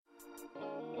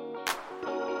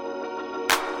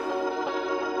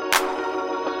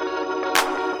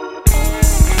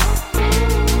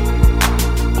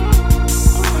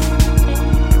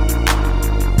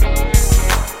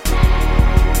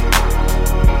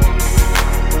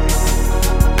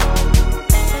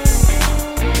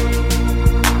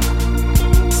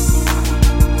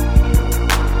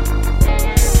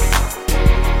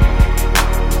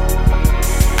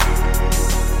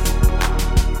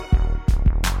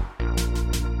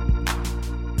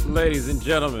Ladies and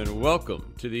gentlemen,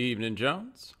 welcome to the Evening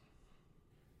Jones.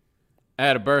 I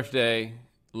had a birthday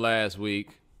last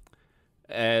week.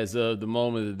 As of the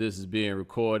moment that this is being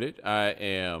recorded, I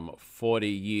am 40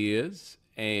 years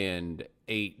and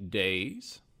 8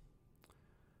 days.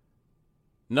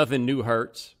 Nothing new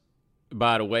hurts,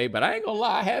 by the way, but I ain't gonna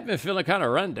lie, I have been feeling kind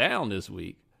of run down this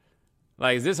week.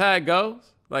 Like, is this how it goes?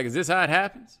 Like, is this how it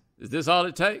happens? Is this all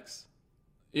it takes?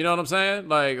 You know what I'm saying?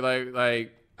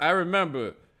 Like I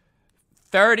remember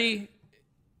 30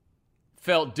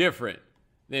 felt different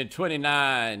than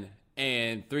 29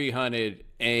 and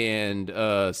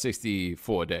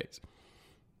 364 days.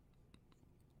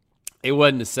 It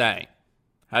wasn't the same.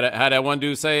 How that one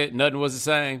dude say it? Nothing was the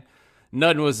same.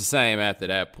 Nothing was the same after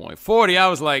that point. 40, I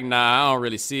was like, nah, I don't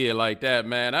really see it like that,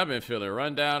 man. I've been feeling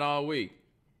run down all week.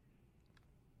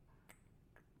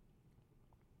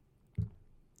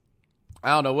 I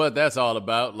don't know what that's all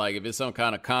about. Like, if it's some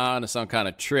kind of con or some kind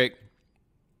of trick,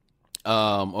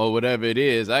 or whatever it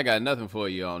is, I got nothing for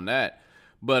you on that.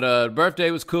 But the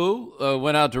birthday was cool.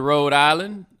 Went out to Rhode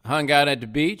Island, hung out at the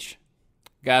beach.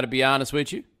 Got to be honest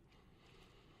with you.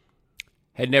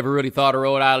 Had never really thought of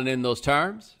Rhode Island in those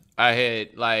terms. I had,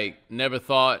 never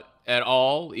thought at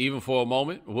all, even for a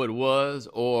moment, what was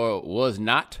or was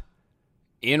not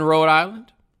in Rhode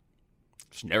Island.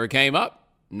 Just never came up.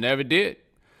 Never did.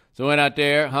 So went out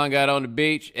there, hung out on the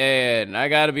beach, and I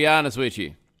got to be honest with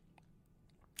you.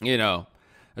 You know,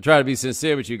 I try to be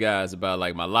sincere with you guys about,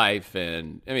 my life.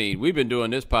 And, I mean, we've been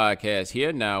doing this podcast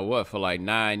here now, for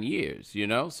 9 years, you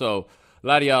know? So a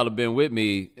lot of y'all have been with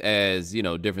me as,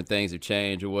 different things have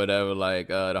changed or whatever.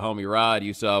 The homie Rod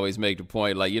used to always make the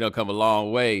point, come a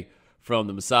long way from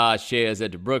the massage chairs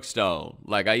at the Brookstone.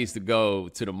 I used to go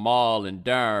to the mall in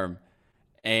Durham,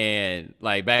 and,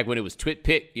 back when it was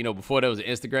TwitPic, before there was an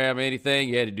Instagram or anything,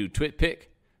 you had to do TwitPic.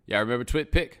 Y'all remember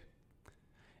TwitPic?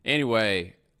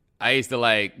 Anyway, I used to,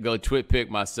 go TwitPic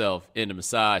myself in the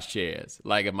massage chairs.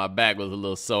 If my back was a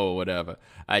little sore or whatever,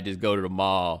 I'd just go to the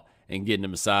mall and get in the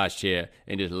massage chair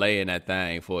and just lay in that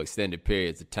thing for extended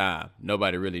periods of time.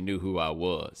 Nobody really knew who I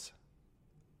was.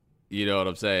 You know what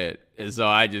I'm saying? And so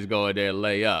I just go in there and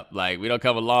lay up. We don't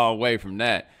come a long way from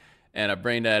that. And I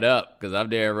bring that up because I'm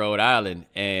there in Rhode Island,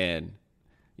 and,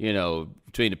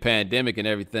 between the pandemic and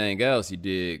everything else, you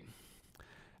dig,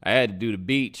 I had to do the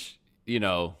beach,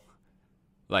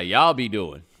 like y'all be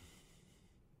doing.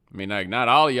 I mean, not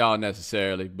all of y'all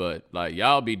necessarily, but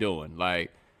y'all be doing.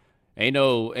 Ain't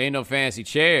no fancy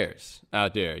chairs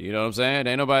out there. You know what I'm saying?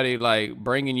 Ain't nobody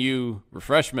bringing you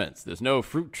refreshments. There's no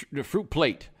fruit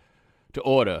plate to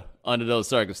order under those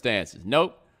circumstances.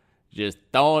 Nope. Just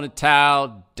throwing a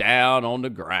towel down on the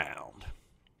ground.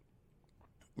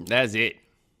 That's it.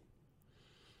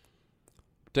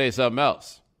 I'll tell you something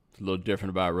else. It's a little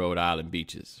different about Rhode Island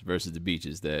beaches versus the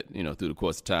beaches that, through the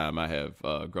course of time I have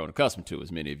grown accustomed to,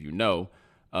 as many of you know.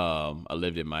 I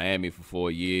lived in Miami for 4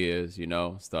 years,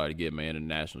 started getting my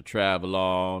international travel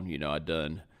on. I've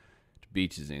done the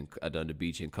beach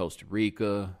in Costa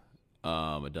Rica.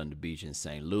 I've done the beach in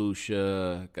St.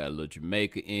 Lucia, got a little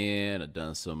Jamaica in. I've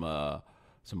done some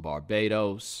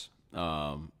Barbados.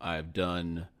 I've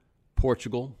done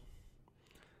Portugal.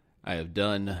 I have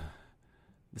done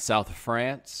the south of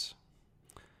France.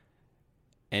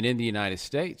 And in the United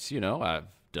States, I've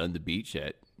done the beach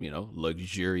at,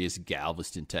 luxurious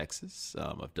Galveston, Texas.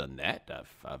 I've done that.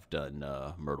 I've done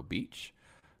Myrtle Beach.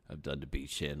 I've done the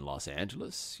beach in Los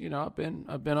Angeles. I've been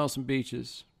on some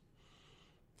beaches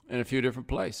in a few different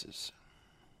places.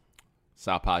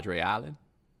 South Padre Island,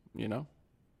 Let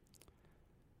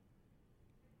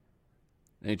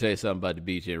me tell you something about the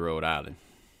beach in Rhode Island.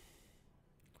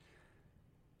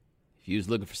 If you was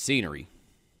looking for scenery,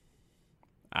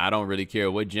 I don't really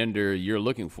care what gender you're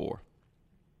looking for.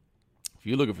 If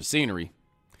you're looking for scenery,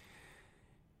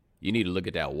 you need to look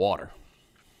at that water.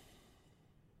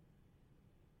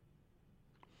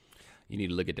 You need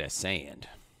to look at that sand.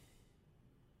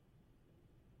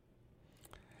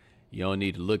 You don't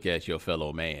need to look at your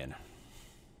fellow man.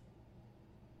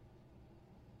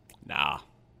 Nah.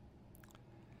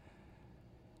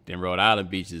 Them Rhode Island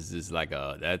beaches is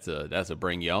that's a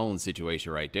bring your own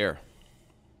situation right there.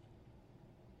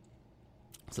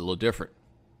 It's a little different.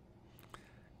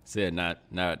 Said not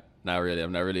really.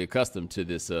 I'm not really accustomed to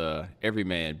this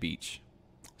everyman beach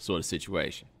sort of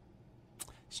situation.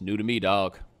 It's new to me,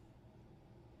 dog.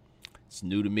 It's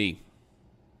new to me.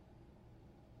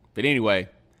 But anyway,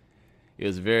 it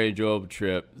was a very enjoyable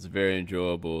trip. It was a very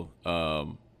enjoyable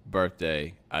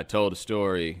birthday. I told a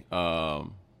story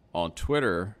on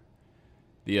Twitter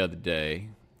the other day,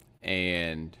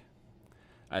 and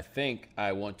I think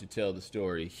I want to tell the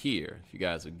story here. If you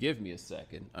guys will give me a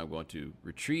second, I'm going to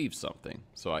retrieve something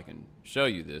so I can show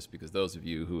you this, because those of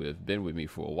you who have been with me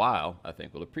for a while, I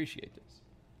think will appreciate this.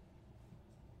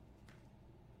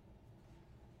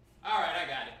 All right, I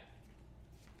got it.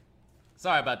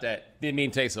 Sorry about that. Didn't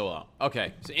mean to take so long.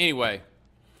 Okay, so anyway,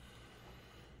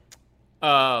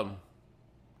 on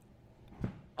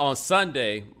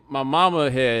Sunday, my mama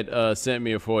had sent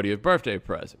me a 40th birthday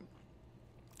present.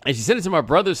 And she sent it to my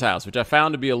brother's house, which I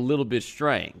found to be a little bit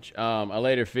strange. I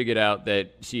later figured out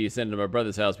that she sent it to my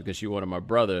brother's house because she wanted my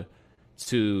brother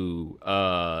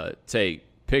to take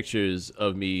pictures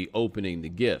of me opening the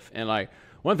gift. And, like,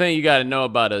 one thing you got to know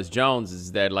about us Jones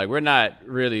is that, like, we're not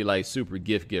really, like, super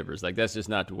gift givers. Like, that's just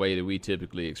not the way that we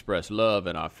typically express love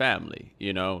in our family,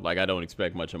 you know? Like, I don't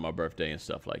expect much on my birthday and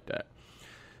stuff like that.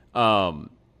 So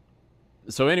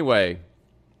anyway,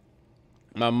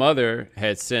 my mother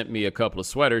had sent me a couple of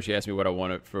sweaters. She asked me what I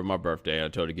wanted for my birthday. I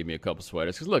told her to give me a couple of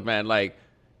sweaters. Because, look, man, like,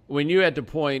 when you're at the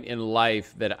point in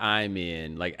life that I'm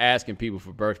in, like, asking people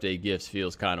for birthday gifts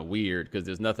feels kind of weird because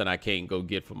there's nothing I can't go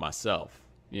get for myself,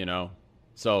 you know?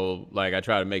 So, like, I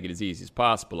try to make it as easy as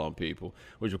possible on people,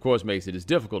 which, of course, makes it as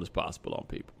difficult as possible on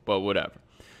people. But whatever.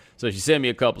 So she sent me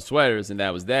a couple sweaters, and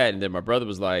that was that. And then my brother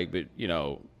was like, but, you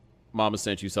know, Mama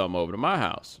sent you something over to my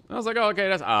house. And I was like, oh, okay,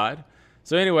 that's odd.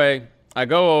 So anyway, I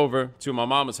go over to my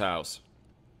mama's house.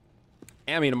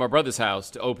 To my brother's house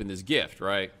to open this gift,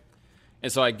 right?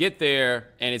 And so I get there,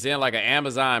 and it's in like an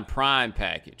Amazon Prime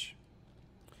package.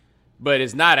 But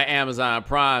it's not an Amazon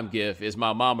Prime gift. It's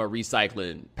my mama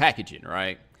recycling packaging,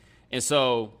 right? And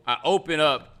so I open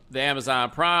up the Amazon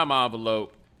Prime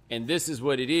envelope, and this is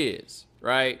what it is,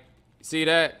 right? See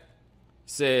that? It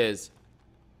says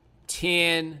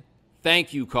 10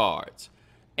 thank you cards.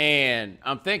 And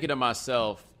I'm thinking to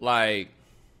myself, like,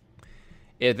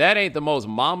 if that ain't the most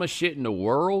mama shit in the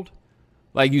world,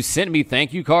 like, you sent me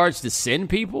thank you cards to send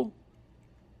people?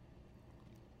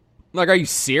 Like, are you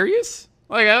serious?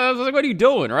 Like, I was like, what are you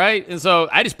doing, right? And so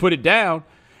I just put it down,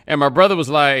 and my brother was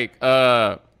like,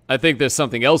 I think there's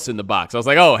something else in the box. I was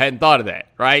like, oh, hadn't thought of that,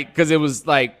 right? Because it was,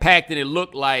 like, packed, and it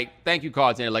looked like thank you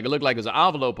cards in it. Like, it looked like it was an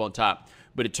envelope on top,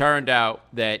 but it turned out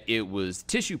that it was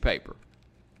tissue paper.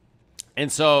 And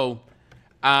so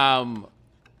I'm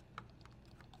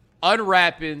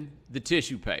unwrapping the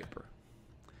tissue paper,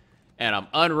 and I'm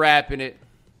unwrapping it,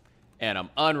 and I'm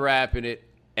unwrapping it,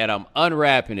 and I'm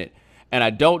unwrapping it. And I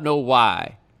don't know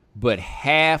why, but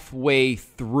halfway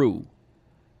through,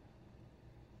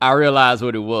 I realized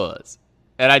what it was.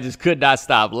 And I just could not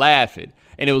stop laughing.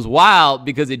 And it was wild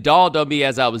because it dawned on me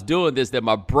as I was doing this that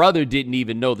my brother didn't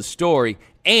even know the story.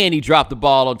 And he dropped the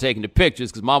ball on taking the pictures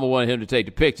because Mama wanted him to take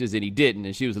the pictures and he didn't.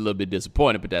 And she was a little bit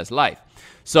disappointed, but that's life.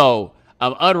 So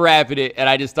I'm unwrapping it and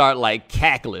I just start like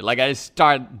cackling. Like I just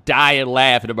start dying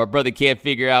laughing and my brother can't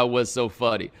figure out what's so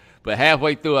funny. But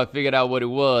halfway through, I figured out what it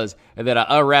was, and then I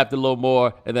unwrapped a little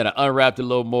more, and then I unwrapped a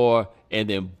little more, and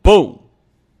then boom,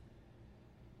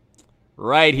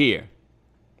 right here,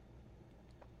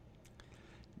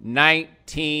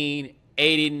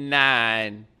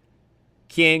 1989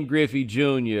 Ken Griffey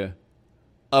Jr.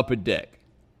 Upper Deck.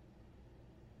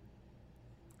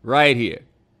 Right here.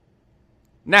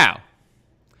 Now,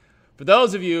 for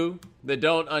those of you that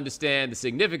don't understand the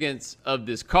significance of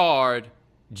this card,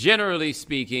 generally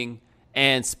speaking,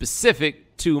 and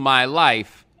specific to my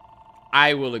life,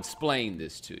 I will explain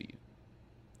this to you.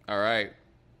 All right?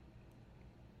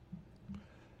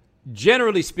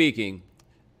 Generally speaking,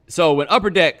 so when Upper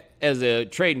Deck as a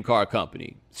trading card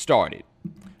company started,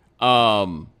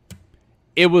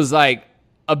 it was like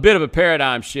a bit of a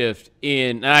paradigm shift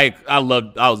in, and I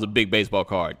was a big baseball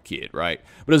card kid, right?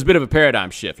 But it was a bit of a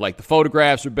paradigm shift. Like the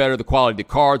photographs were better, the quality of the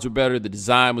cards were better, the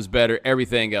design was better,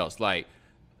 everything else. Like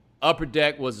Upper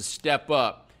Deck was a step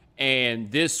up, and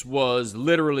this was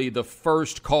literally the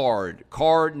first card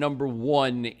number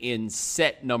 1 in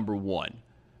set number 1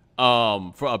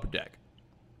 for Upper Deck.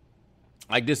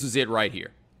 Like, this was it right here.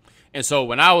 And so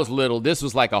when I was little, this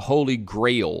was like a holy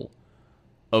grail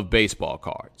of baseball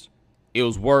cards. It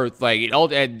was worth, like, it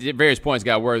all, at various points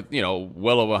got worth,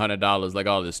 well over $100, like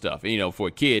all this stuff. And, for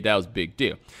a kid, that was a big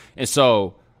deal. And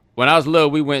so when I was little,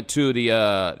 we went to the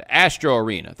Astro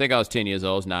Arena. I think I was 10 years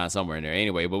old, 9, somewhere in there.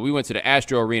 Anyway, but we went to the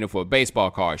Astro Arena for a baseball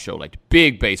card show, like the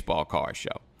big baseball card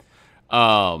show.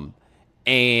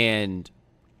 And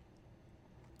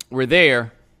we're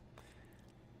there,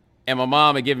 and my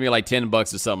mom had given me like $10 or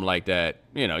something like that.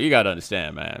 You got to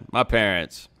understand, man. My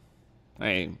parents,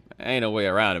 ain't no way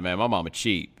around it, man. My mama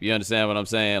cheap. You understand what I'm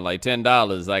saying? Like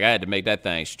 $10, like I had to make that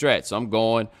thing stretch. So I'm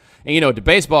going. And, at the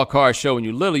baseball card show, when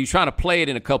you're little, you're trying to play it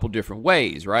in a couple different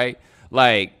ways, right?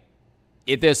 Like,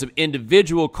 if there's some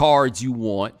individual cards you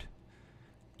want,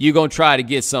 you're going to try to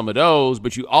get some of those,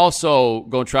 but you also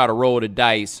going to try to roll the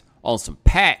dice on some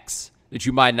packs that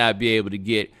you might not be able to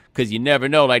get because you never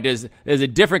know. Like, there's a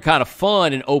different kind of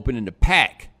fun in opening the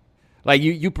pack. Like,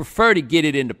 you prefer to get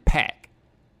it in the pack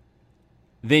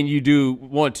than you do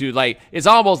want to. Like, it's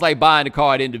almost like buying the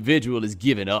card individual is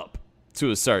giving up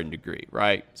to a certain degree,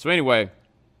 right? So anyway,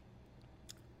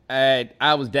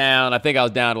 I was down. I think I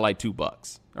was down to like $2.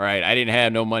 All right, I didn't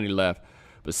have no money left,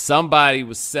 but somebody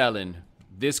was selling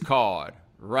this card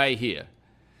right here,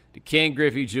 the Ken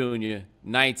Griffey Jr.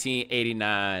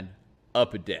 1989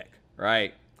 Upper Deck,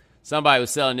 right? Somebody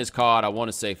was selling this card, I want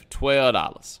to say, for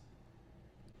 $12.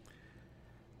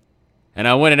 And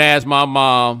I went and asked my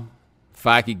mom if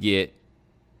I could get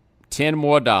 $10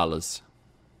 more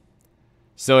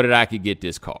so that I could get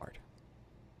this card.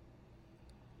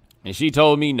 And she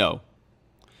told me no.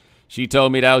 She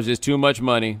told me that was just too much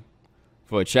money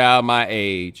for a child my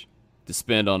age to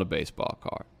spend on a baseball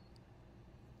card.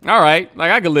 All right, like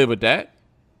I could live with that.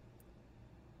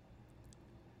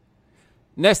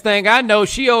 Next thing I know,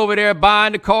 she over there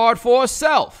buying the card for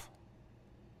herself.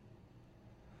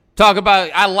 Talk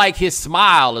about, I like his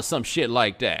smile or some shit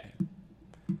like that.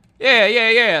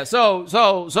 Yeah.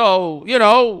 So, you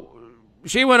know,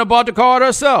 she went and bought the card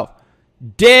herself.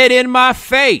 Dead in my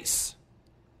face.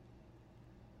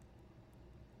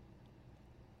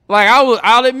 Like,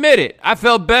 I'll admit it. I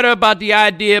felt better about the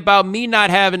idea about me not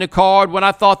having the card when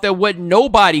I thought there wasn't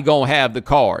nobody gonna have the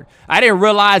card. I didn't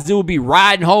realize it would be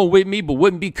riding home with me, but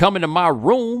wouldn't be coming to my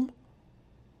room.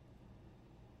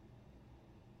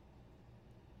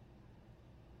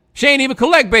 She ain't even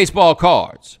collect baseball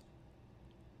cards.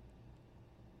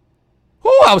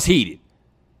 I was heated.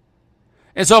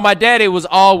 And so my daddy was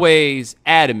always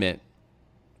adamant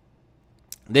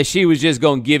that she was just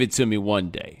going to give it to me one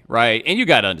day, right? And you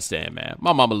got to understand, man,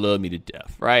 my mama loved me to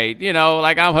death, right? You know,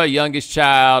 like I'm her youngest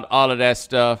child, all of that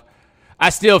stuff. I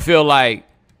still feel like,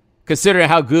 considering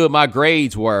how good my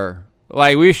grades were,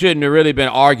 like we shouldn't have really been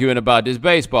arguing about this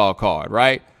baseball card,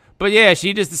 right? But yeah,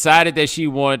 she just decided that she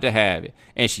wanted to have it,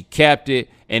 and she kept it,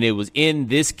 and it was in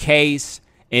this case,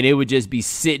 and it would just be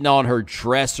sitting on her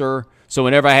dresser. So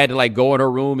whenever I had to like go in her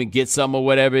room and get something or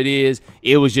whatever it is,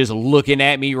 it was just looking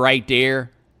at me right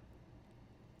there.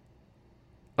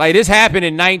 Like, this happened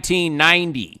in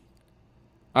 1990,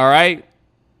 all right?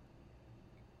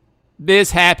 This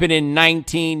happened in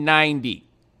 1990.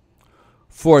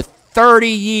 For 30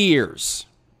 years,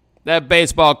 that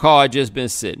baseball card just been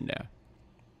sitting there.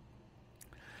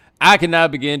 I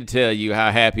cannot begin to tell you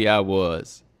how happy I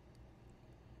was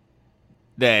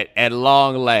that at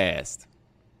long last,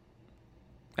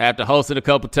 after hosting a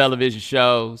couple television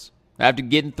shows, after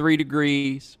getting 3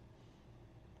 degrees,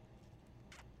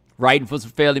 writing for some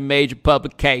fairly major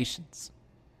publications.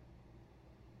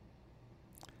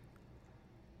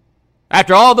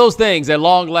 After all those things, at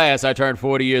long last, I turned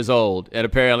 40 years old, and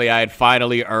apparently I had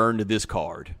finally earned this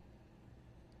card.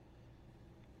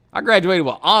 I graduated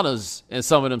with honors in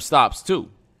some of them stops, too.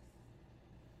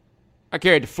 I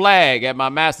carried the flag at my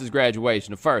master's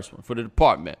graduation, the first one, for the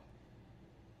department.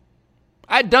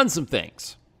 I'd done some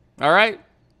things, all right?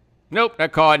 Nope,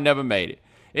 that card never made it.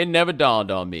 It never dawned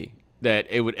on me that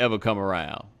it would ever come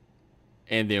around.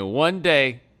 And then one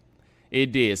day,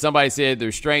 it did. Somebody said the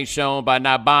restraint shown by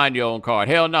not buying your own card.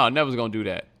 Hell no, never was going to do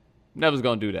that. Never was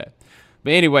going to do that.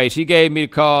 But anyway, she gave me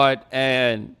the card,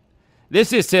 and this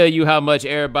just tell you how much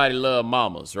everybody loved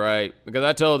mamas, right? Because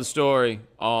I told the story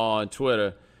on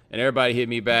Twitter, and everybody hit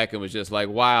me back and was just like,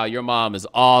 wow, your mom is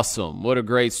awesome. What a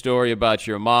great story about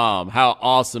your mom. How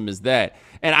awesome is that?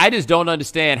 And I just don't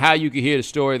understand how you could hear the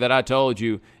story that I told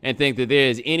you and think that there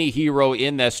is any hero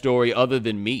in that story other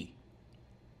than me.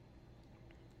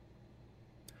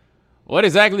 What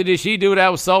exactly did she do that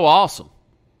was so awesome?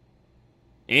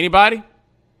 Anybody?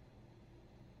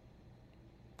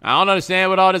 I don't understand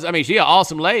what all this. I mean, she's an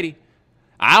awesome lady.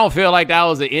 I don't feel like that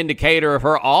was an indicator of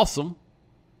her awesome.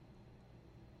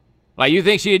 Like, you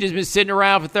think she had just been sitting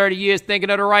around for 30 years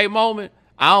thinking of the right moment?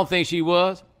 I don't think she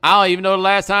was. I don't even know the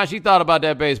last time she thought about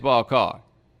that baseball card.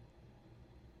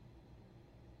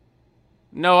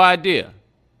 No idea.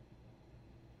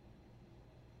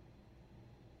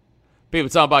 People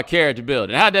talking about character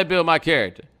building. How'd that build my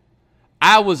character?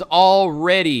 I had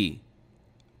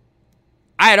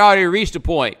already reached a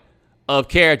point of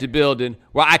character building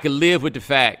where I could live with the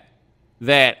fact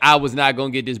that I was not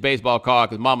going to get this baseball card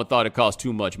because mama thought it cost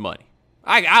too much money.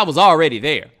 I was already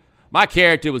there. My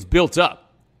character was built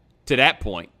up to that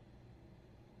point.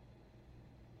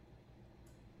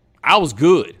 I was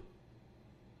good.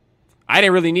 I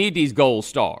didn't really need these gold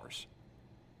stars.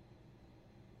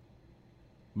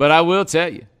 But I will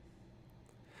tell you,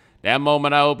 that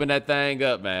moment I opened that thing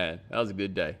up, man, that was a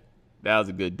good day. That was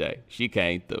a good day. She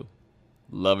came through.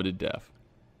 Love her to death.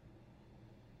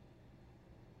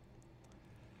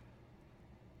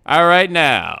 All right,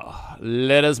 now,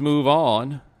 let us move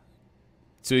on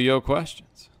to your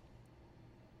questions.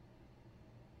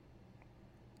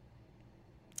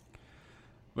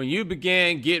 When you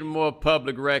began getting more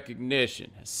public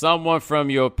recognition, someone from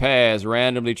your past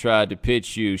randomly tried to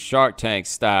pitch you Shark Tank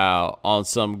style on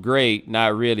some great,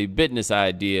 not really business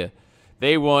idea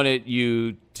they wanted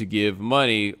you to give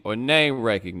money or name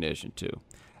recognition to.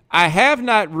 I have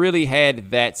not really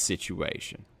had that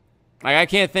situation. Like, I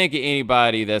can't think of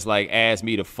anybody that's like asked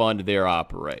me to fund their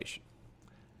operation.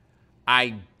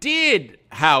 I did,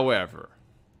 however,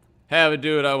 have a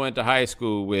dude I went to high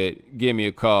school with give me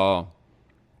a call.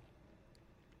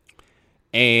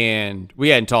 And we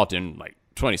hadn't talked in like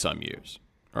 20-some years,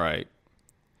 right?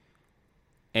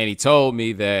 And he told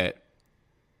me that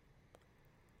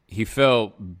he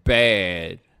felt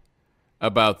bad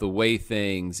about the way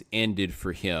things ended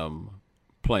for him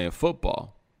playing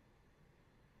football.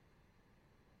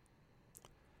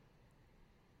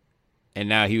 And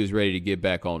now he was ready to get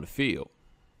back on the field.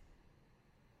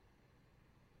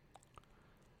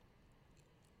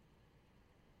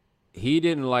 He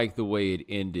didn't like the way it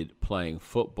ended playing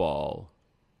football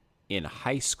in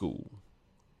high school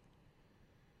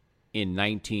in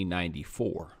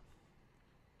 1994.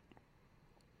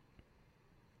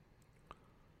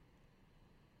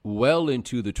 Well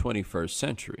into the 21st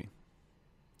century,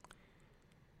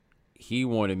 he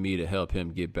wanted me to help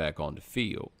him get back on the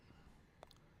field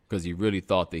because he really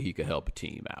thought that he could help a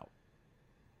team out.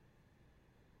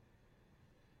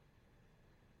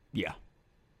 Yeah.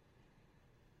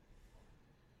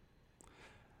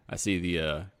 I see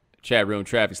the chat room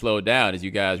traffic slowed down as you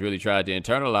guys really tried to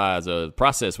internalize or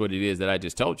process what it is that I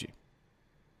just told you.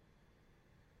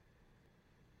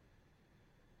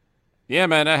 Yeah,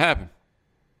 man, that happened.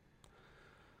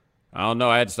 I don't know.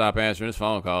 I had to stop answering his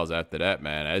phone calls after that,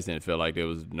 man. I just didn't feel like there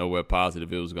was nowhere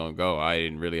positive it was going to go. I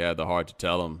didn't really have the heart to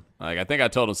tell him. Like, I think I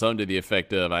told him something to the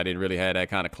effect of I didn't really have that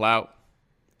kind of clout.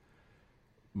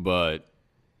 But,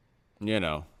 you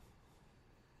know.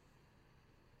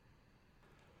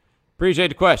 Appreciate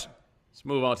the question. Let's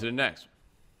move on to the next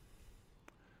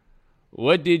one.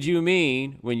 What did you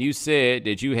mean when you said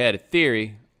that you had a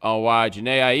theory on why Jhéne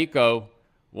Aiko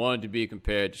wanted to be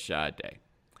compared to Sade?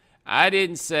 I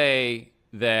didn't say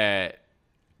that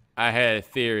I had a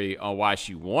theory on why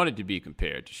she wanted to be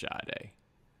compared to Sade.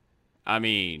 I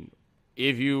mean,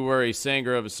 if you were a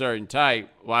singer of a certain type,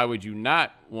 why would you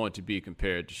not want to be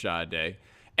compared to Sade?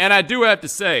 And I do have to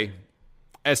say,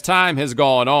 as time has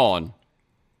gone on,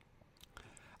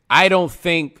 I don't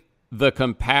think the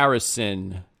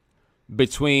comparison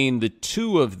between the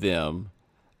two of them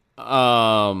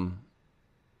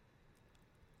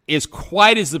is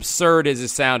quite as absurd as it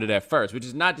sounded at first, which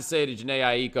is not to say that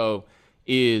Jhéne Aiko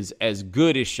is as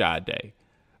good as Sade.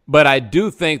 But I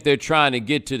do think they're trying to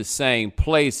get to the same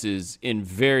places in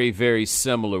very, very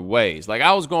similar ways. Like,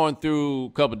 I was going through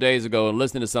a couple days ago and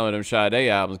listening to some of them Sade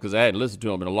albums because I hadn't listened to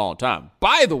them in a long time.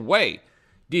 By the way,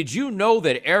 did you know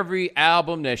that every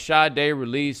album that Sade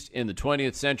released in the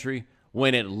 20th century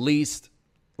went at least,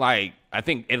 like, I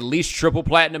think at least triple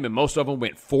platinum, and most of them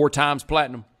went 4 times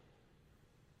platinum?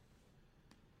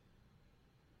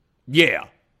 Yeah.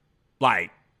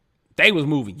 Like, they was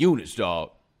moving units,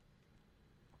 dog.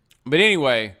 But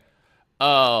anyway,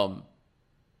 I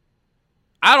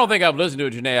don't think I've listened to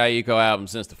a Jhéne Aiko album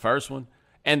since the first one.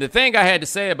 And the thing I had to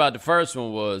say about the first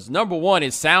one was, number one,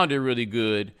 it sounded really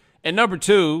good. And number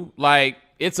two, like,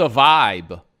 it's a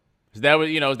vibe. Is that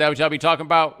what y'all be talking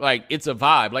about? Like, it's a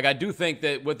vibe. Like, I do think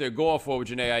that what they're going for with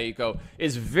Jhéne Aiko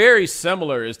is very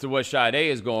similar as to what Sade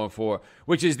is going for,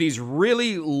 which is these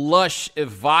really lush,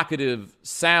 evocative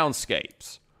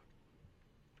soundscapes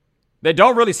that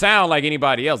don't really sound like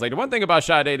anybody else. Like, the one thing about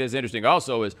Sade that's interesting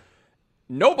also is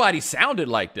nobody sounded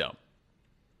like them.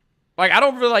 Like, I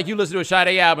don't feel like you listen to a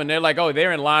Sade album and they're like, oh,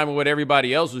 they're in line with what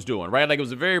everybody else was doing, right? Like, it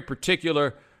was a very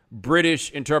particular British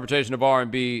interpretation of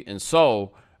R&B and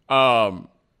soul. But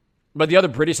the other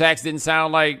British acts didn't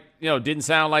sound like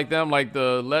them, like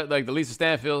the Lisa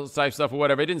Stanfield type stuff or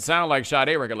whatever. It didn't sound like a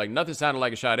Sade record. Like, nothing sounded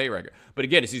like a Sade record. But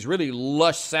again, it's these really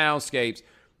lush soundscapes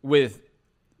with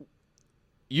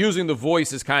using the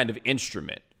voice as kind of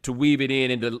instrument to weave it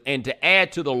in and to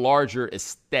add to the larger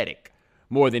aesthetic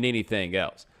more than anything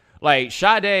else. Like,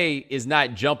 Sade is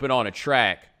not jumping on a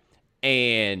track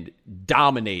and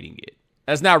dominating it.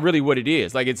 That's not really what it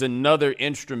is. Like, it's another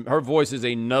instrument. Her voice is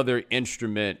another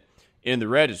instrument in the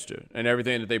register and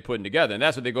everything that they're putting together. And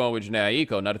that's what they're going with Jhéne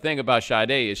Aiko. Now, the thing about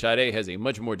Sade is Sade has a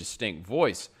much more distinct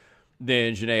voice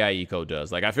than Jhéne Aiko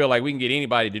does. Like, I feel like we can get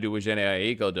anybody to do what Jhéne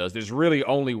Aiko does. There's really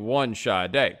only one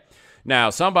Sade.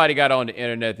 Now, somebody got on the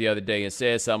internet the other day and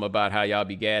said something about how y'all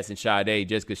be gassing Sade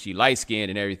just because she light-skinned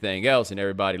and everything else, and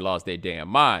everybody lost their damn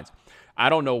minds. I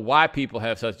don't know why people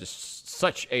have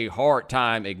such a hard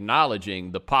time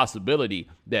acknowledging the possibility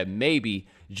that maybe,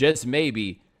 just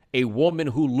maybe, a woman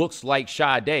who looks like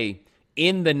Sade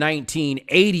in the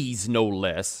 1980s, no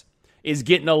less, is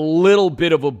getting a little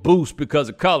bit of a boost because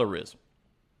of colorism.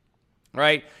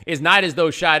 Right? It's not as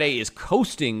though Sade is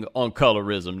coasting on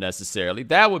colorism necessarily.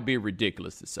 That would be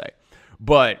ridiculous to say.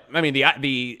 But, I mean,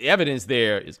 the evidence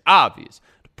there is obvious.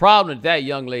 The problem that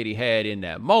young lady had in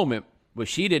that moment was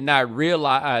she did not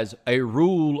realize a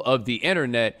rule of the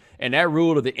internet, and that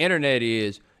rule of the internet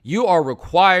is you are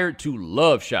required to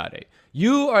love Sade.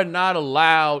 You are not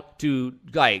allowed to,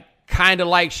 kind of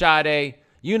like Sade.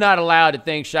 You're not allowed to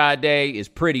think Sade is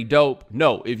pretty dope.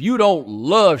 No, if you don't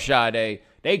love Sade,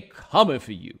 they coming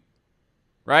for you,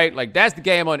 right? Like, that's the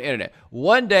game on the internet.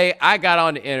 One day, I got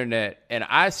on the internet, and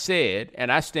I said,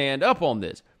 and I stand up on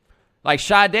this, like,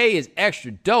 Sade is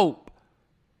extra dope,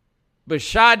 but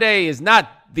Sade is not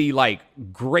the,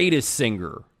 greatest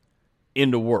singer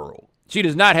in the world. She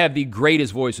does not have the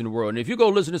greatest voice in the world. And if you go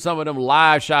listen to some of them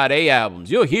live Sade albums,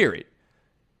 you'll hear it.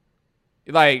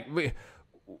 Like,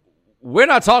 we're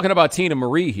not talking about Tina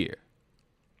Marie here.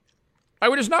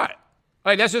 We're just not.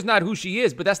 That's just not who she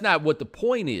is, but that's not what the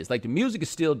point is. Like, the music is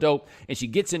still dope, and she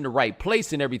gets in the right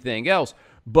place and everything else.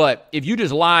 But if you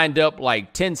just lined up,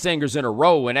 10 singers in a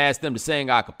row and asked them to sing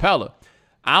a cappella,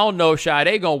 I don't know if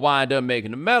Sade gonna wind up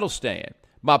making a medal stand.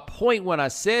 My point when I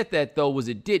said that, though, was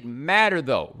it didn't matter,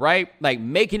 though, right? Like,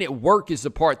 making it work is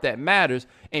the part that matters,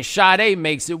 and Sade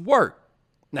makes it work.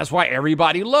 And that's why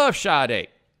everybody loves Sade.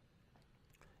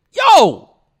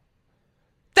 Yo!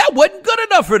 That wasn't good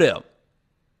enough for them.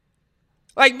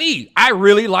 Like me, I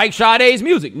really like Sade's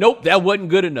music. Nope, that wasn't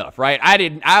good enough, right?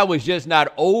 I was just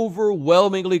not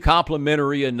overwhelmingly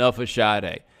complimentary enough of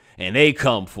Sade. And they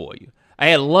come for you. I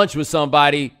had lunch with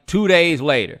somebody 2 days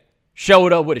later.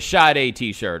 Showed up with a Sade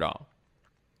t-shirt on.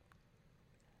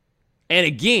 And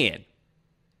again,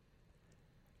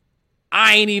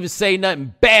 I ain't even say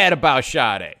nothing bad about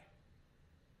Sade.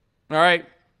 All right?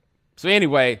 So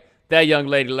anyway, that young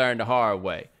lady learned the hard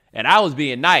way. And I was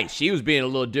being nice. She was being a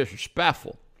little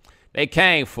disrespectful. They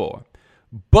came for her.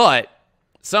 But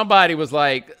somebody was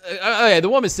like, the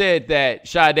woman said that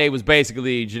Sade was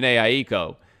basically Jhéne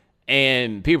Aiko.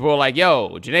 And people were like,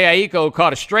 yo, Jhéne Aiko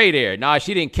caught a stray there. Nah,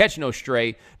 she didn't catch no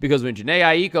stray, because when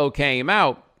Jhéne Aiko came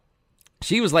out,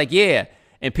 she was like, yeah.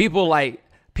 And people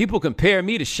compare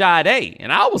me to Sade.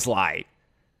 And I was like,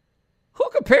 who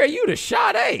compare you to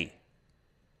Sade?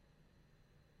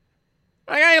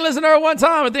 I ain't listened to her one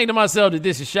time and think to myself that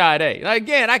this is Sade.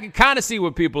 Again, I can kind of see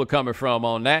where people are coming from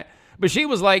on that. But she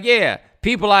was like, yeah,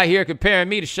 people out here comparing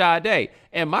me to Sade.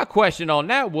 And my question on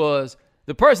that was,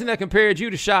 the person that compared you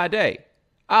to Sade,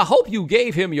 I hope you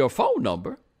gave him your phone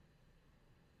number.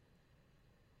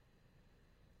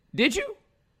 Did you?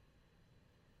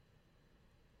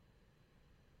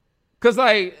 Because,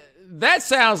 that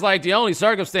sounds like the only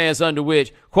circumstance under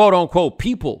which, quote unquote,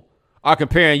 people are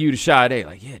comparing you to Sade.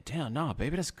 Like, yeah, damn, no,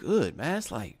 baby, that's good, man.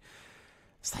 It's like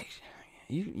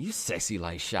you sexy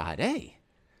like Sade.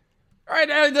 All right,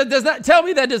 tell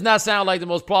me that does not sound like the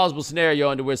most plausible scenario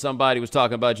under which somebody was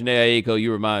talking about Jhéne Aiko.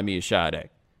 You remind me of Sade.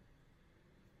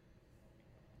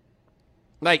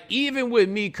 Like, even with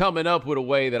me coming up with a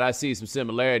way that I see some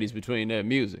similarities between their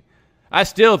music, I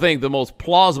still think the most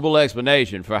plausible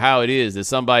explanation for how it is that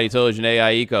somebody told Jhéne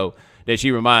Aiko that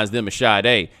she reminds them of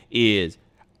Sade is,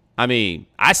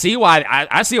 I see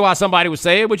why somebody would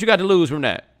say it. What you got to lose from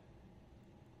that?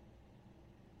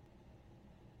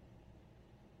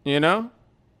 You know?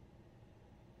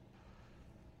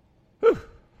 Whew.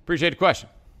 Appreciate the question.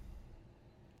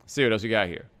 Let's see what else we got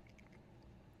here.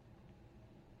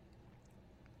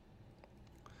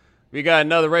 We got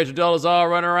another Rachel Dolezal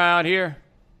running around here.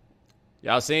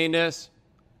 Y'all seen this?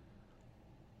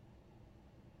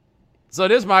 So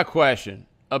this is my question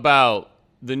about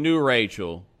the new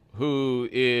Rachel, who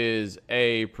is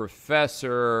a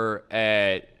professor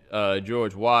at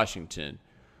George Washington,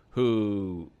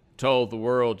 who told the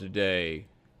world today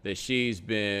that she's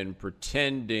been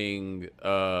pretending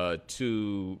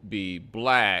to be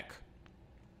black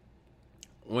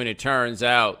when it turns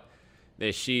out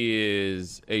that she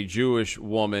is a Jewish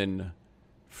woman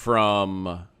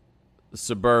from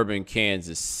suburban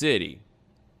Kansas City.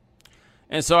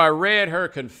 And so I read her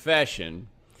confession,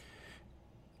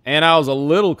 And I was a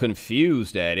little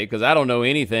confused at it because I don't know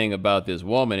anything about this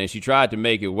woman. And she tried to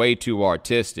make it way too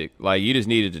artistic. Like, you just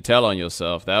needed to tell on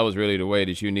yourself. That was really the way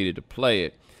that you needed to play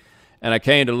it. And I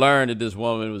came to learn that this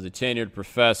woman was a tenured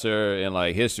professor in,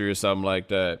 like, history or something like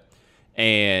that.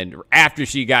 And after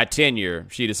she got tenure,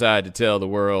 she decided to tell the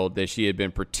world that she had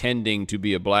been pretending to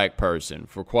be a black person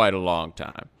for quite a long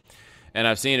time. And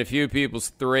I've seen a few people's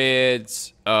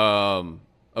threads about,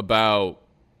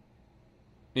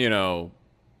 you know,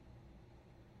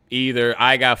 either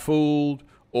I got fooled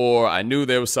or I knew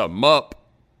there was something up,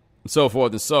 and so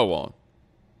forth and so on.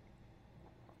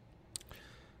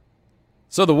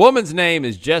 So the woman's name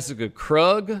is Jessica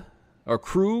Krug or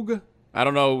Krug. I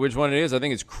don't know which one it is. I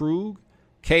think it's Krug,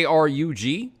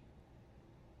 Krug.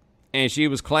 And she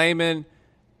was claiming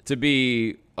to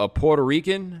be a Puerto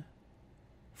Rican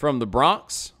from the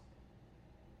Bronx.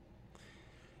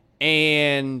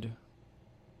 And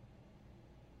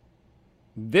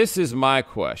this is my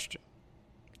question,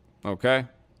 okay?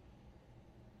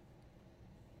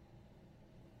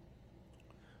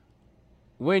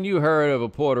 When you heard of a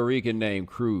Puerto Rican named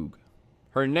Krug,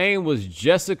 her name was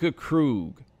Jessica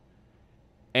Krug,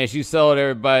 and she told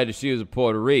everybody that she was a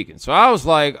Puerto Rican. So I was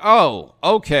like, oh,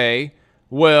 okay,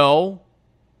 well,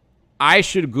 I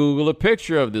should Google a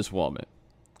picture of this woman.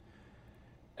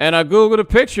 And I Googled a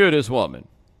picture of this woman.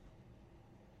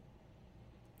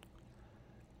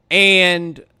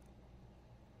 And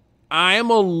I am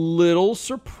a little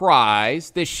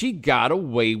surprised that she got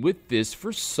away with this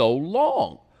for so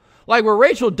long. Like with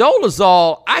Rachel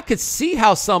Dolezal, I could see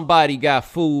how somebody got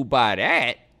fooled by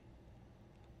that.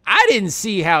 I didn't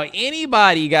see how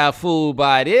anybody got fooled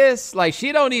by this. Like,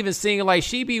 she don't even seem like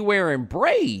she be wearing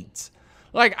braids.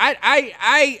 Like,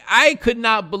 I could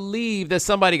not believe that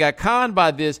somebody got conned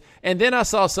by this. And then I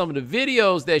saw some of the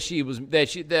videos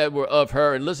that were of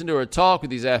her and listened to her talk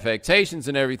with these affectations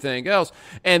and everything else.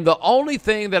 And the only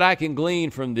thing that I can glean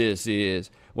from this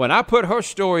is when I put her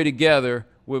story together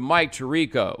with Mike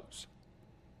Tirico's,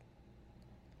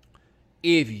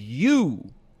 if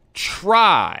you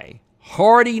try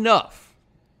hard enough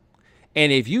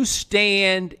and if you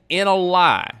stand in a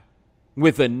lie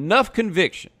with enough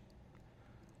conviction,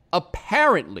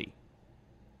 apparently,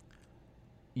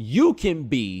 you can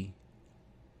be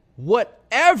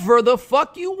whatever the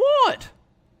fuck you want.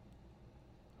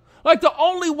 Like, the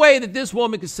only way that this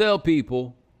woman could sell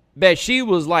people that she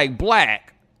was like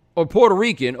black or Puerto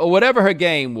Rican or whatever her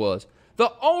game was,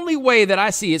 the only way that I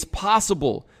see it's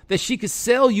possible that she could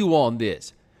sell you on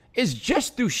this is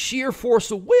just through sheer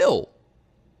force of will.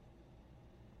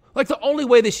 Like, the only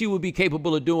way that she would be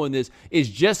capable of doing this is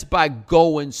just by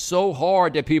going so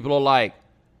hard that people are like,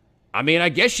 I mean, I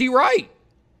guess she right.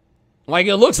 Like,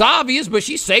 it looks obvious, but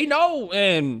she say no.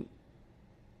 And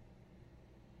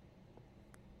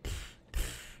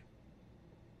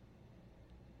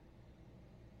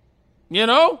you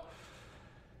know?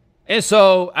 And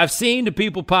so I've seen the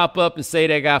people pop up and say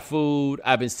they got fooled.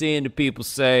 I've been seeing the people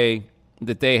say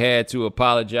that they had to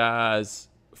apologize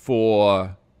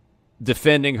for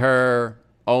defending her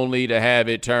only to have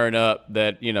it turn up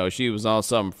that, you know, she was on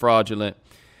something fraudulent.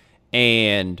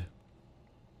 And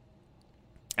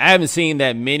I haven't seen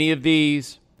that many of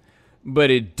these, but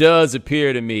it does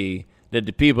appear to me that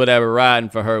the people that were riding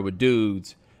for her were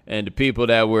dudes and the people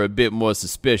that were a bit more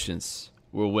suspicious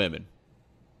were women.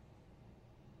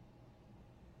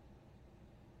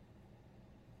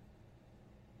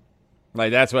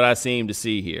 Like, that's what I seem to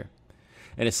see here.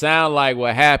 And it sounded like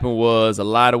what happened was a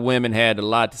lot of women had a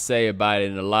lot to say about it,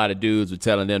 and a lot of dudes were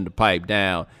telling them to pipe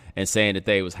down and saying that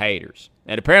they was haters.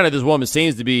 And apparently this woman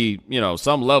seems to be, you know,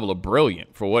 some level of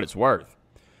brilliant for what it's worth.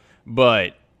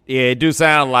 But yeah, it do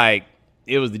sound like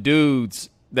it was the dudes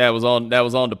that was on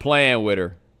the plan with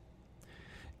her.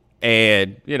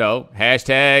 And, you know,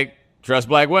 hashtag trust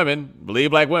black women, believe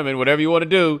black women, whatever you want to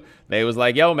do. They was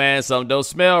like, yo, man, something don't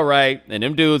smell right. And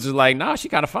them dudes was like, nah, she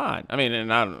kind of fine. I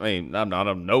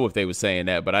don't know if they were saying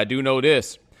that, but I do know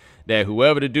this, that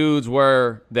whoever the dudes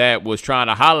were that was trying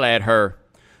to holler at her,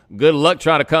 good luck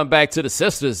trying to come back to the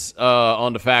sisters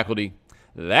on the faculty.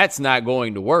 That's not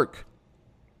going to work.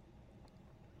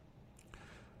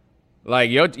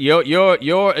 Like,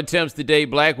 your attempts to date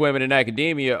black women in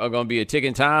academia are going to be a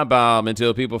ticking time bomb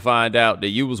until people find out that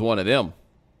you was one of them.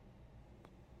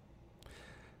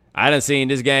 I done seen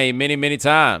this game many, many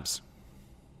times.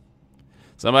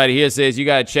 Somebody here says you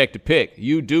got to check the pic.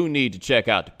 You do need to check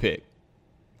out the pic.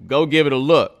 Go give it a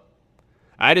look.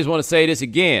 I just want to say this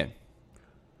again.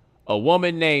 A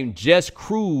woman named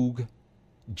Krug,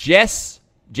 Jess,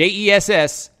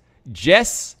 Jess,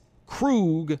 Jess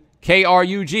Krug,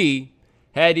 Krug,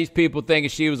 had these people thinking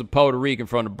she was a Puerto Rican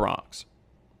from the Bronx.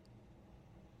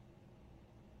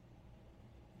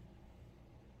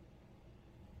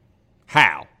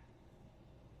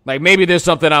 Like, maybe there's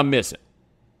something I'm missing.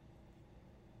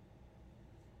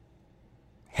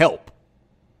 Help.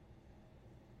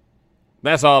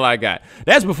 That's all I got.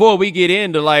 That's before we get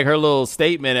into, like, her little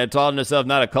statement at calling herself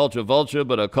not a culture vulture,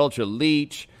 but a culture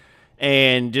leech.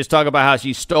 And just talk about how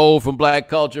she stole from black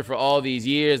culture for all these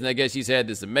years. And I guess she's had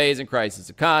this amazing crisis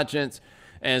of conscience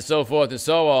and so forth and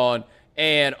so on.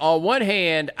 And on one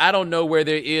hand, I don't know where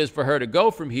there is for her to go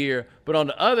from here. But on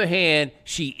the other hand,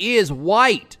 she is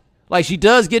white. Like, she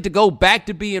does get to go back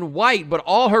to being white, but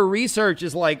all her research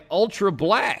is like ultra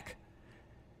black.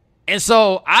 And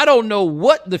so I don't know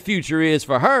what the future is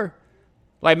for her.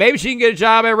 Like, maybe she can get a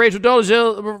job at Rachel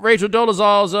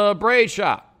Dolezal's braid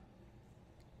shop.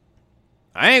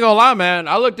 I ain't gonna lie, man.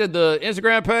 I looked at the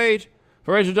Instagram page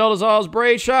for Rachel Dolezal's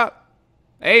braid shop.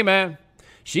 Hey, man,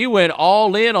 she went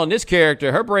all in on this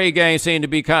character. Her braid game seemed to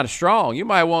be kind of strong. You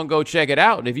might want to go check it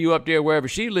out. And if you up there wherever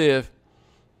she live,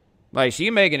 like, she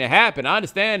making it happen. I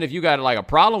understand if you got, like, a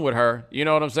problem with her, you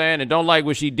know what I'm saying, and don't like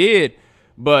what she did.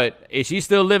 But is she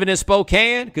still living in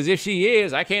Spokane? Because if she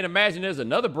is, I can't imagine there's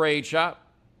another braid shop.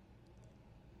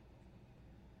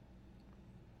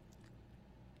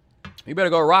 You better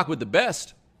go rock with the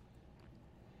best.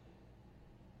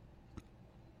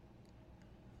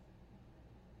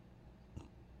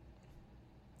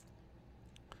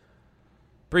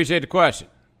 Appreciate the question.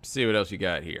 Let's see what else you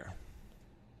got here.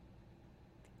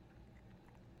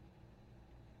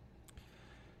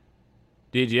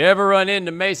 Did you ever run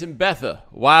into Mason Betha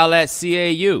while at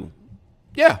CAU?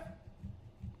 Yeah.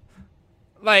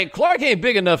 Like, Clark ain't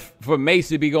big enough for Mase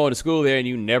to be going to school there and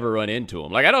you never run into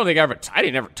him. Like, I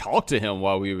didn't ever talk to him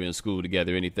while we were in school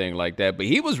together or anything like that. But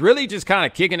he was really just kind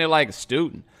of kicking it like a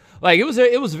student. Like, it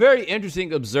was very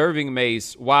interesting observing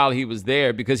Mase while he was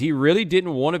there because he really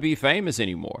didn't want to be famous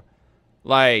anymore.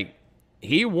 Like,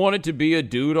 he wanted to be a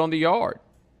dude on the yard,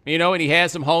 you know, and he had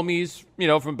some homies, you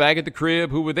know, from back at the crib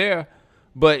who were there.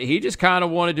 But he just kind of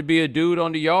wanted to be a dude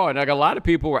on the yard. Like, a lot of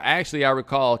people were actually, I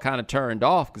recall, kind of turned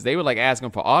off because they were, like,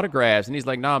 asking for autographs. And he's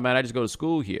like, nah, man, I just go to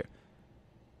school here.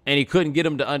 And he couldn't get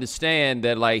them to understand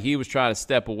that, like, he was trying to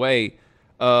step away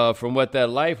from what that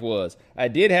life was. I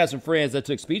did have some friends that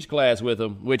took speech class with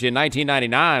him, which in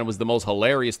 1999 was the most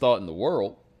hilarious thought in the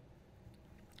world.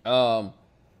 But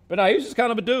no, he was just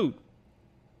kind of a dude.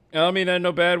 I mean, in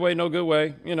no bad way, no good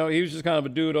way. You know, he was just kind of a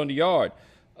dude on the yard.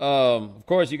 Of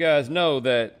course, you guys know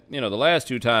that, you know, the last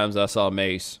two times I saw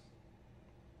Mase,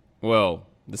 well,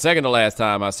 the second to last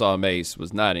time I saw Mase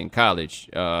was not in college.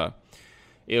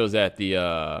 It was at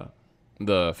the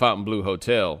Fontainebleau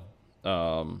Hotel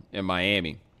in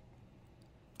Miami.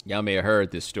 Y'all may have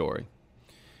heard this story.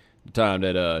 The time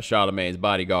that Charlemagne's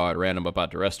bodyguard ran him up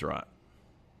out the restaurant.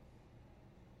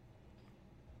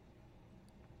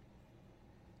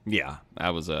 Yeah,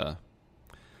 I was there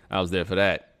for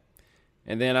that.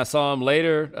 And then I saw him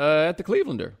later at the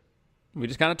Clevelander. We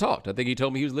just kind of talked. I think he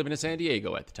told me he was living in San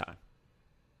Diego at the time.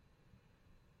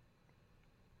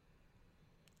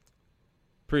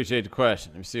 Appreciate the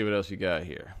question. Let me see what else you got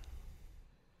here.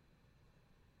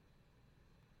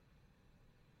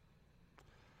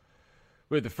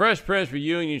 With the Fresh Prince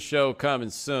reunion show coming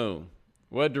soon,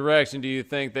 what direction do you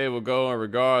think they will go in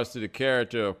regards to the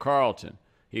character of Carlton?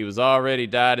 He was already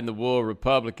dyed-in-the-wool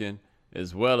Republican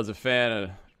as well as a fan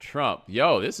of Trump.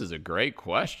 Yo, this is a great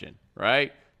question,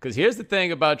 right? Because here's the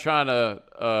thing about trying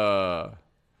to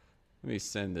let me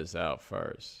send this out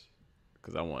first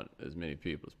because I want as many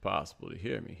people as possible to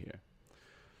hear me here.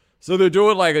 So they're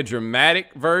doing like a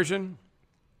dramatic version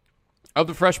of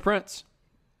the Fresh Prince.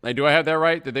 Like, do I have that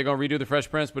right? That they're going to redo the Fresh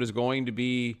Prince, but it's going to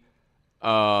be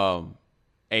a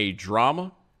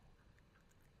drama.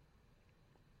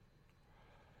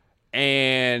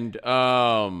 And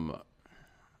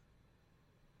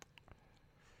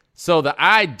so the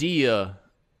idea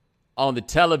on the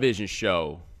television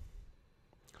show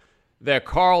that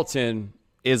Carlton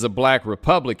is a black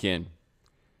Republican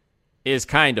is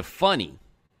kind of funny.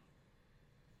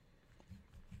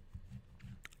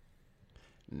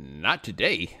 Not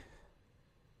today.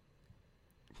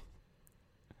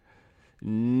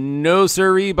 No,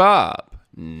 sirree, Bob.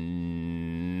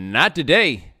 Not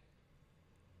today.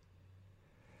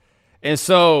 And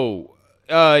so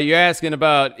you're asking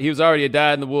about he was already a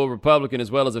dyed-in-the-wool Republican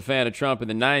as well as a fan of Trump in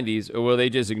the 90s, or will they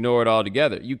just ignore it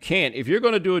altogether? You can't. If you're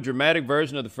going to do a dramatic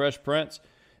version of the Fresh Prince,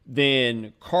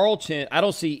 then Carlton, I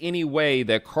don't see any way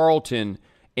that Carlton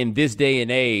in this day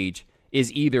and age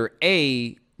is either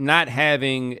A, not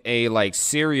having a like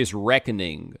serious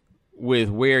reckoning with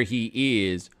where he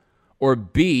is, or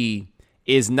B,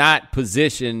 is not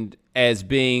positioned as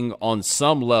being on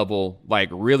some level like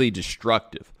really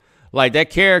destructive. Like, that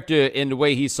character, in the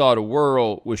way he saw the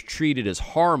world, was treated as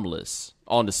harmless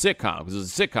on the sitcom. Because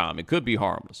it's a sitcom. It could be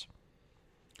harmless.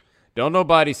 Don't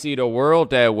nobody see the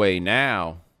world that way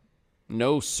now.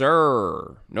 No,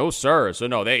 sir. No, sir. So,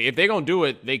 no, if they're going to do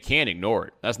it, they can't ignore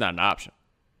it. That's not an option.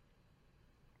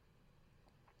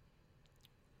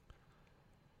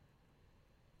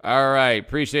 All right.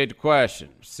 Appreciate the question.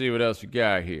 See what else we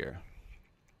got here.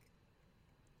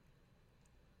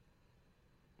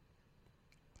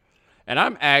 And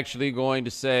I'm actually going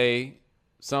to say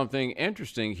something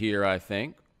interesting here, I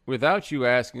think, without you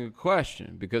asking a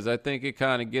question, because I think it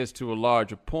kind of gets to a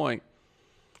larger point.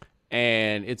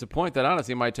 And it's a point that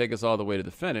honestly might take us all the way to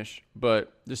the finish,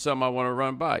 but just something I want to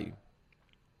run by you.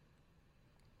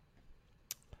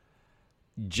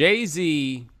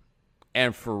 Jay-Z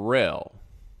and Pharrell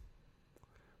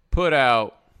put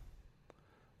out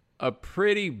a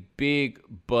pretty big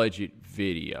budget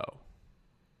video.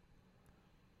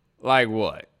 Like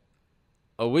what?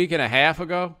 A week and a half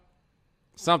ago?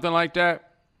 Something like that?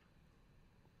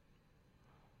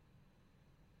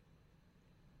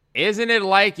 Isn't it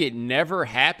like it never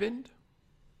happened?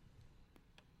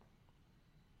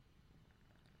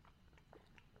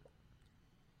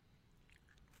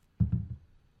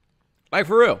 Like,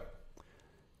 for real.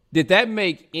 Did that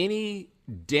make any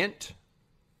dent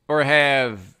or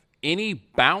have any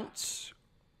bounce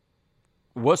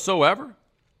whatsoever?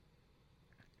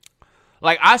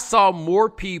 Like, I saw more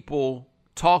people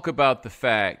talk about the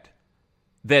fact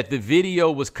that the video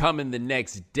was coming the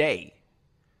next day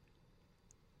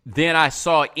than I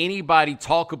saw anybody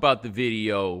talk about the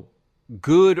video,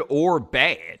 good or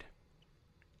bad.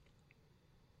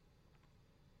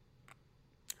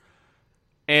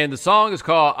 And the song is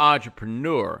called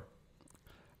Entrepreneur.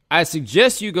 I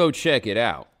suggest you go check it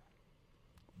out.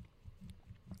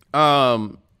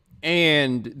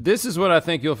 And this is what I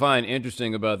think you'll find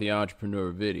interesting about the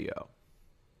Entrepreneur video.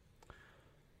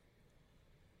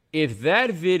 If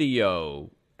that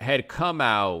video had come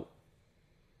out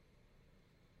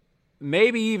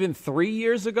maybe even 3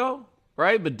 years ago,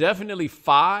 right? But definitely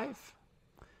 5.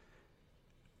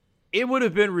 It would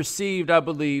have been received, I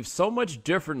believe, so much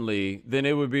differently than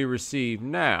it would be received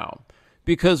now.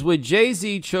 Because what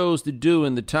Jay-Z chose to do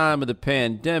in the time of the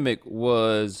pandemic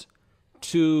was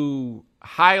to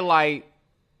highlight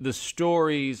the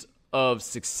stories of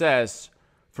success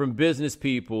from business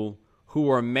people who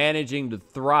are managing to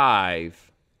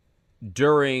thrive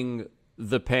during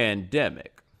the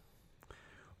pandemic,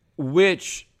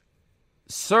 which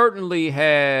certainly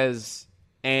has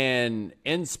an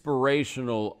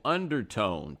inspirational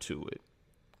undertone to it.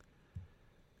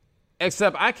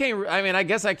 Except I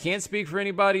guess I can't speak for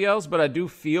anybody else, but I do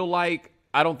feel like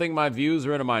I don't think my views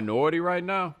are in a minority right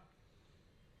now.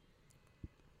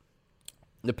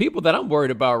 The people that I'm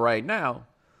worried about right now,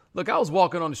 look, I was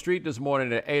walking on the street this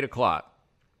morning at 8 o'clock,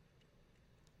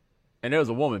 and there was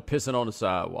a woman pissing on the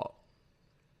sidewalk.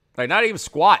 Like, not even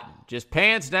squatting, just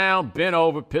pants down, bent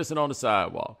over, pissing on the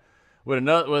sidewalk with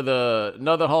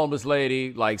another homeless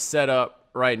lady, like, set up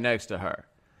right next to her.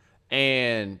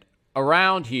 And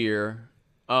around here,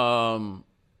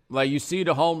 like, you see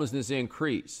the homelessness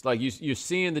increase. Like, you're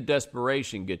seeing the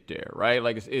desperation get there, right?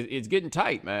 Like, it's getting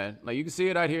tight, man. Like, you can see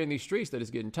it out here in these streets that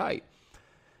it's getting tight.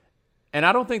 And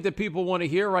I don't think that people want to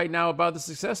hear right now about the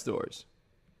success stories.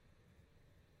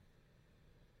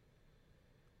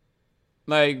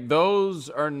 Like, those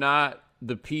are not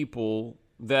the people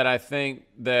that I think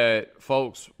that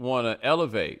folks want to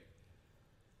elevate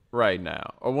right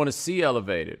now or want to see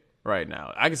elevated right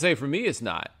now. I can say for me, it's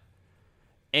not.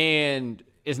 And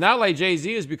it's not like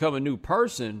Jay-Z has become a new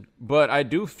person, but I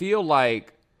do feel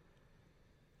like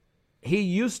he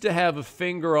used to have a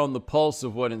finger on the pulse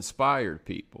of what inspired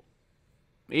people.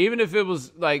 Even if it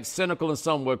was like cynical and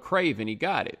somewhat craven, he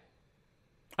got it.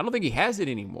 I don't think he has it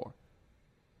anymore.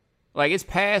 Like, it's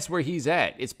past where he's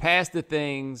at. It's past the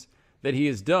things that he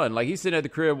has done. Like, he's sitting at the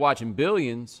crib watching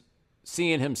Billions,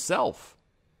 seeing himself.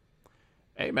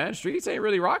 Hey, man, streets ain't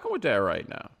really rocking with that right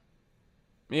now.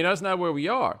 You know, that's not where we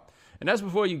are. And that's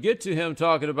before you get to him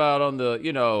talking about on the,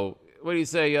 what do you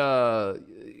say,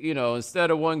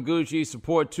 instead of one Gucci,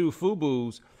 support 2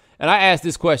 FUBUs. And I ask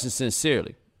this question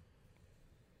sincerely.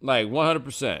 Like,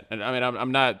 100%. And I mean,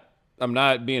 I'm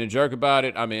not being a jerk about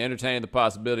it. I'm entertaining the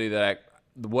possibility that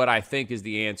what I think is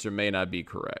the answer may not be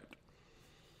correct.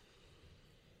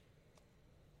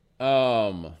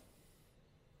 How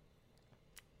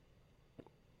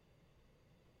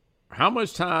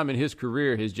much time in his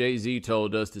career has Jay-Z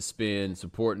told us to spend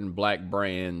supporting black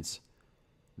brands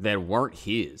that weren't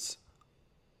his?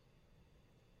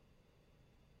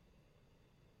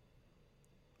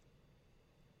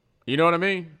 You know what I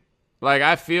mean? Like,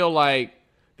 I feel like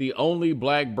the only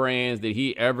black brands that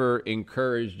he ever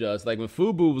encouraged us, like when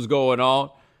FUBU was going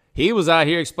on, he was out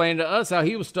here explaining to us how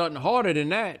he was stunting harder than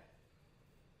that.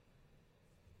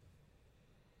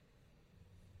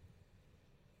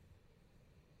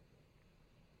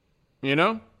 You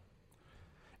know?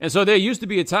 And so there used to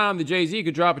be a time that Jay-Z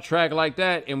could drop a track like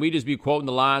that and we just be quoting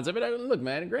the lines. I mean, look,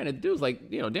 man, granted, the dude's like,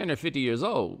 damn near 50 years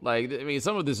old. Like, I mean,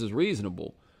 some of this is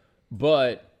reasonable.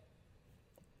 But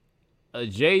a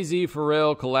Jay-Z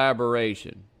Pharrell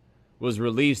collaboration was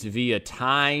released via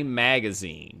Time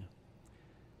magazine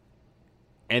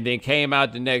and then came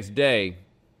out the next day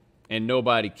and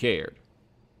nobody cared.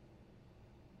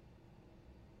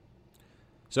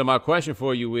 So my question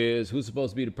for you is, who's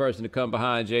supposed to be the person to come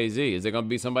behind Jay-Z? Is there going to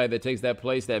be somebody that takes that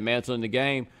place, that mantle in the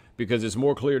game? Because it's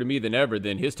more clear to me than ever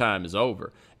that his time is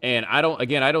over. And I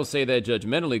don't say that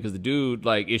judgmentally because the dude,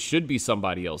 like, it should be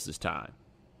somebody else's time.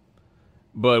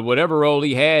 But whatever role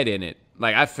he had in it,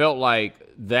 like, I felt like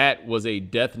that was a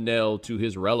death knell to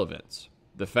his relevance.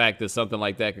 The fact that something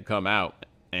like that could come out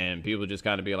and people just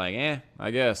kind of be like,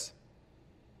 I guess.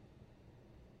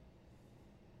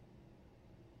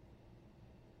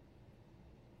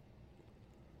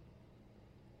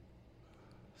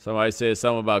 Somebody said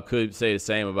something about could say the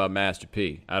same about Master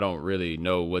P. I don't really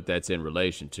know what that's in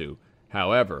relation to.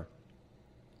 However,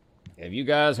 have you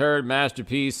guys heard Master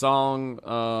P's song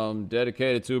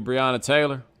dedicated to Breonna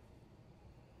Taylor?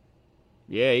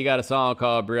 Yeah, he got a song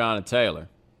called Breonna Taylor.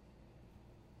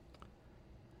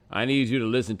 I need you to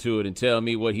listen to it and tell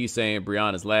me what he's saying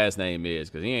Breonna's last name is,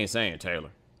 because he ain't saying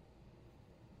Taylor.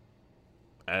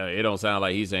 It don't sound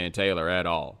like he's saying Taylor at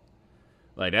all.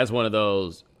 Like, that's one of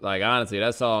those, like, honestly,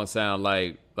 that song sound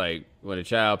like when a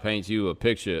child paints you a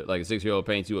picture, like a 6-year-old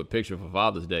paints you a picture for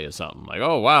Father's Day or something. Like,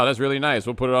 oh, wow, that's really nice.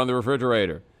 We'll put it on the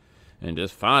refrigerator and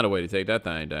just find a way to take that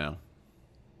thing down.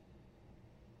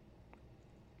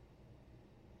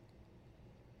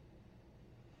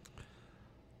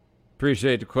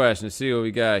 Appreciate the question. Let's see what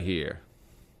we got here.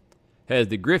 Has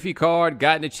the Griffey card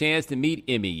gotten a chance to meet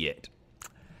Emmy yet?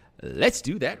 Let's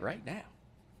do that right now.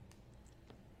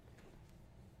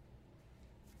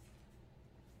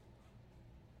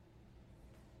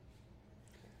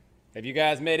 Have you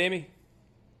guys met Emmy?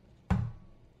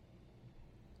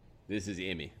 This is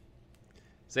Emmy.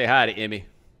 Say hi to Emmy.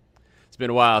 It's been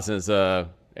a while since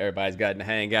everybody's gotten to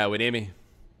hang out with Emmy.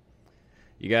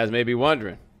 You guys may be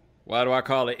wondering, why do I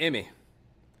call it Emmy?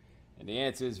 And the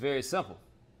answer is very simple.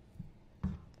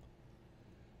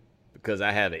 Because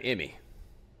I have an Emmy.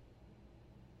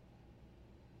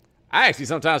 I actually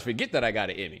sometimes forget that I got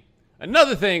an Emmy.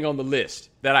 Another thing on the list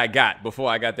that I got before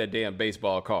I got that damn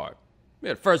baseball card. We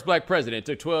had the first black president.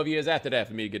 It took 12 years after that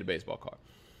for me to get a baseball card.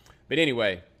 But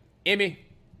anyway, Emmy,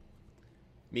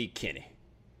 meet Kenny.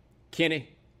 Kenny,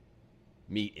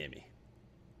 meet Emmy.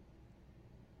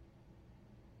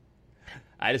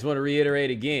 I just want to reiterate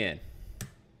again.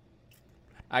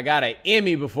 I got an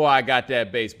Emmy before I got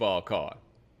that baseball card.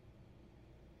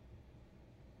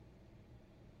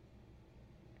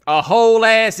 A whole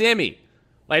ass Emmy.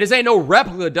 Like, this ain't no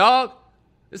replica, dog.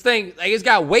 This thing, like, it's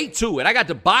got weight to it. I got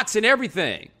the box and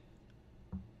everything.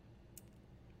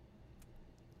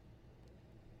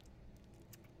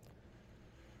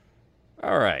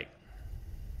 All right.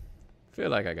 Feel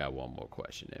like I got one more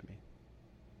question in me.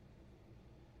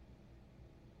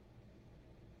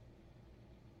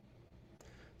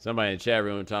 Somebody in the chat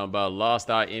room talking about lost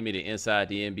our Emmy to Inside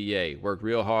the NBA. Worked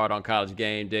real hard on College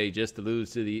Game Day just to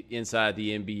lose to the Inside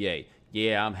the NBA.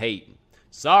 Yeah, I'm hating.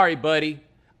 Sorry, buddy.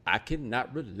 I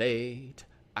cannot relate.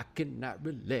 I cannot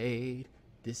relate.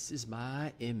 This is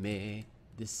my Emmy.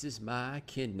 This is my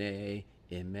Kenny.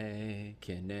 Emmy,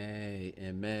 Kenny,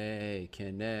 Emmy,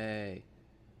 Kenny.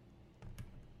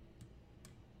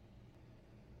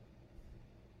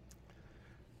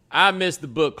 I missed the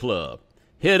book club.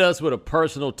 Hit us with a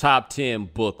personal top 10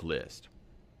 book list.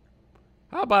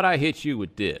 How about I hit you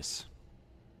with this?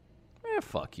 Man,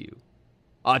 fuck you.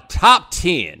 A top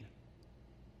 10.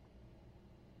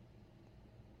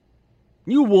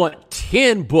 You want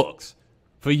 10 books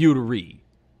for you to read.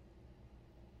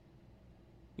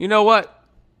 You know what?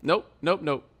 Nope.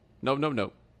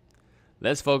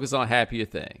 Let's focus on happier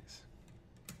things.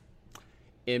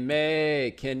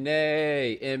 Emmy,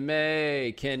 Kenny.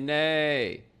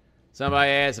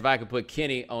 Somebody asked if I could put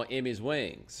Kenny on Emmy's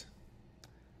wings.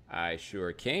 I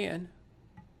sure can.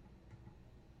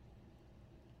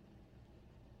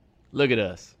 Look at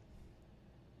us.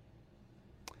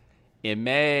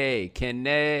 Emmy,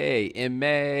 Kenny.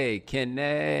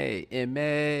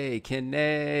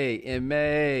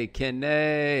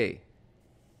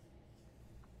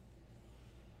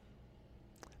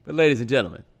 But ladies and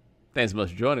gentlemen, thanks so much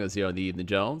for joining us here on The Evening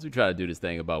Jones. We try to do this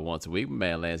thing about once a week. My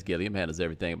man Lance Gilliam handles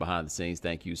everything behind the scenes.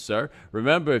 Thank you, sir.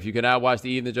 Remember, if you cannot watch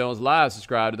The Evening Jones live,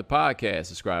 subscribe to the podcast.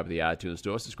 Subscribe to the iTunes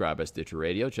Store. Subscribe at Stitcher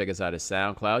Radio. Check us out at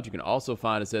SoundCloud. You can also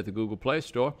find us at the Google Play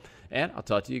Store. And I'll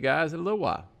talk to you guys in a little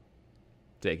while.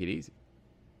 Take it easy.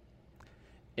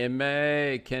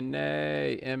 M.A.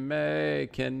 Kene.